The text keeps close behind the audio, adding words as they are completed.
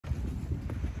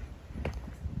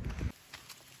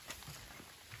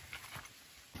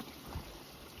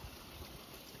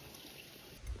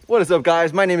What is up,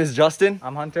 guys? My name is Justin.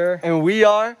 I'm Hunter. And we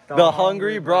are the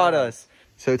Hungry Braddahs. Braddahs.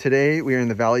 So today we are in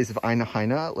the valleys of Aina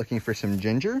Haina looking for some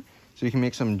ginger. So we can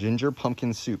make some ginger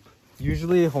pumpkin soup.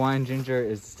 Usually Hawaiian ginger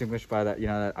is distinguished by that,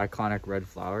 that iconic red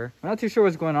flower. I'm not too sure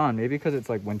what's going on. Maybe because it's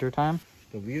like winter time.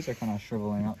 The leaves are kind of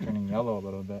shriveling up, turning yellow a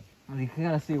little bit. You can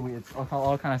kind of see it's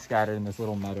all kind of scattered in this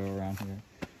little meadow around here.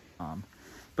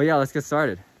 But yeah, let's get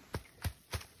started.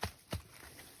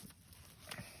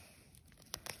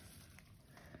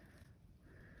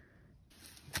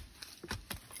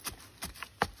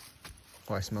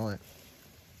 Oh, I smell it.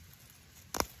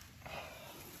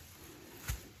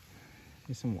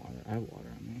 Need some water. I have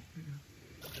water on me.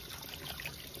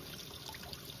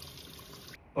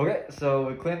 Okay, so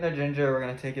we cleaned the ginger. We're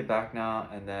gonna take it back now,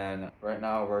 and then right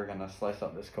now we're gonna slice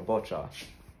up this kabocha.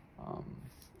 All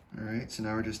right, so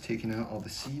now we're just taking out all the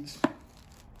seeds.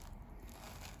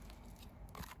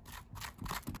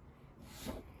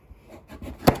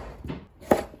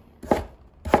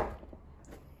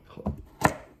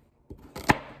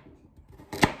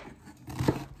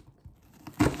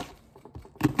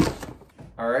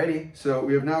 Alrighty, so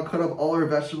we have now cut up all our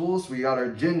vegetables. We got our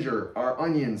ginger, our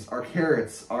onions, our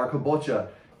carrots, our kabocha.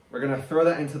 We're gonna throw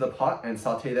that into the pot and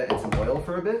saute that in some oil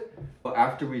for a bit. But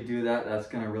after we do that, that's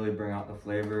gonna really bring out the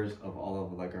flavors of all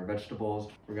of our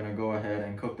vegetables. We're gonna go ahead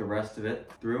and cook the rest of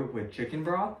it through with chicken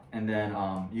broth, and then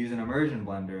use an immersion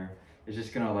blender. It's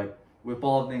just gonna whip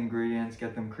all of the ingredients,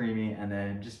 get them creamy, and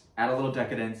then just add a little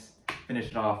decadence, finish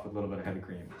it off with a little bit of heavy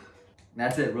cream. And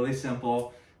that's it, really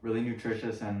simple, really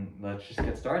nutritious, and let's just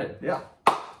get started. Yeah.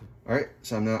 All right,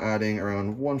 so I'm now adding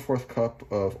around 1/4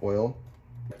 cup of oil.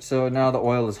 So now the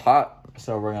oil is hot,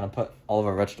 so we're gonna put all of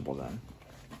our vegetables in.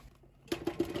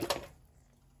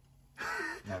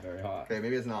 Not very hot. Okay,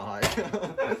 maybe it's not hot.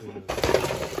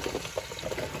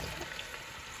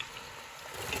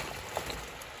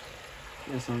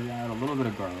 Yeah, so we're gonna add a little bit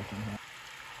of garlic in here.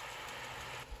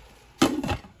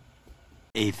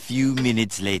 A few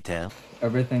minutes later.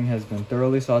 Everything has been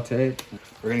thoroughly sauteed.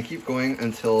 We're gonna keep going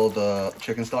until the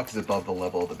chicken stock is above the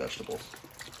level of the vegetables.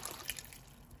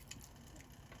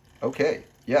 Okay,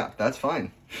 yeah, that's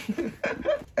fine.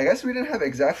 I guess we didn't have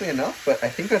exactly enough, but I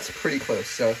think that's pretty close.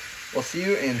 So we'll see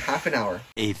you in half an hour.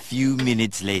 A few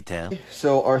minutes later.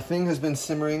 So our thing has been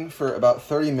simmering for about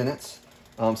 30 minutes.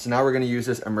 So now we're gonna use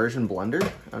this immersion blender.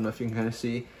 I don't know if you can kind of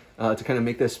see, to kind of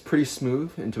make this pretty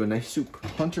smooth into a nice soup.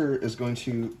 Hunter is going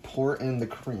to pour in the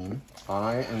cream.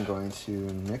 I am going to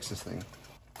mix this thing.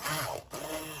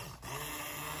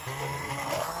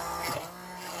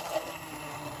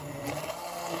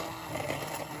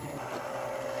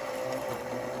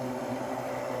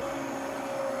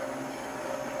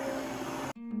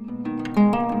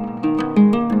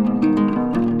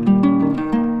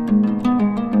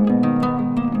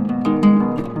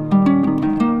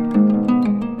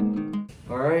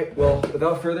 Well,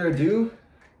 without further ado,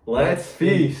 let's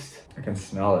feast. I can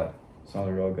smell it. It smells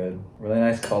real good. Really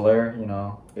nice color,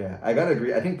 Yeah, I gotta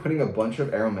agree. I think putting a bunch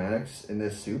of aromatics in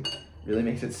this soup really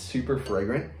makes it super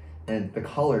fragrant. And the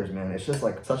colors, man, it's just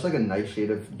such a nice shade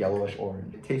of yellowish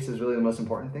orange. Taste is really the most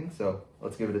important thing, so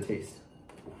let's give it a taste.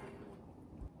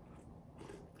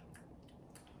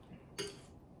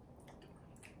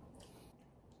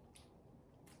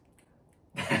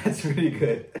 That's really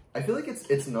good. I feel like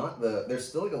it's not there's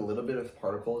still a little bit of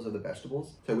particles of the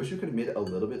vegetables. So I wish you could have made it a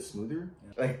little bit smoother.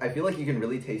 Yeah. I feel like you can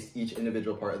really taste each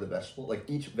individual part of the vegetable,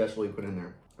 each vegetable you put in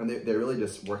there. And they really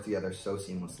just work together so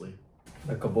seamlessly.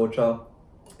 The kabocha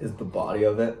is the body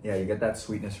of it. Yeah, you get that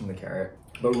sweetness from the carrot.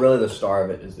 But really the star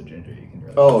of it is the ginger. You can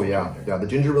really yeah, the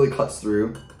ginger really cuts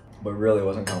through. But really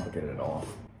wasn't complicated at all.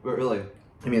 But really,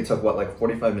 I mean, it took what,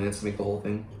 45 minutes to make the whole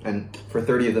thing? And for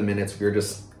 30 of the minutes, we were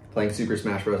just playing Super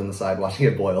Smash Bros. On the side, watching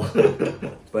it boil.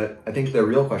 But I think the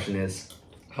real question is,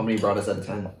 how many Braddahs out of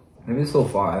 10? Maybe so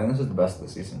far. I think this is the best of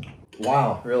the season.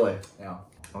 Wow, really? Yeah.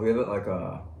 I'll give it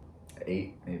a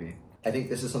 8, maybe. I think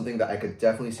this is something that I could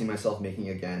definitely see myself making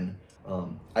again.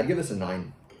 I'd give this a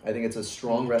 9. I think it's a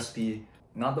strong recipe.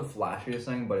 Not the flashiest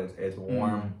thing, but it's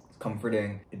warm, it's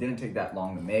comforting. It didn't take that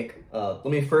long to make. Let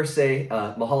me first say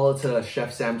mahalo to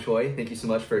Chef Sam Choy. Thank you so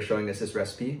much for showing us this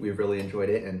recipe. We've really enjoyed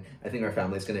it, and I think our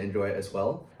family's gonna enjoy it as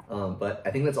well. But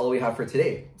I think that's all we have for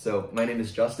today. So my name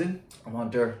is Justin. I'm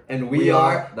Hunter. And we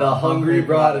are the Hungry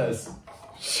Braddahs.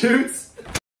 Shoots!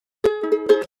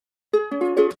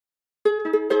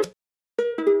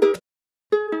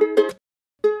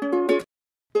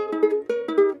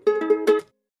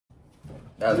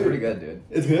 That was pretty good, dude.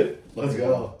 It's good? Let's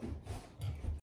go.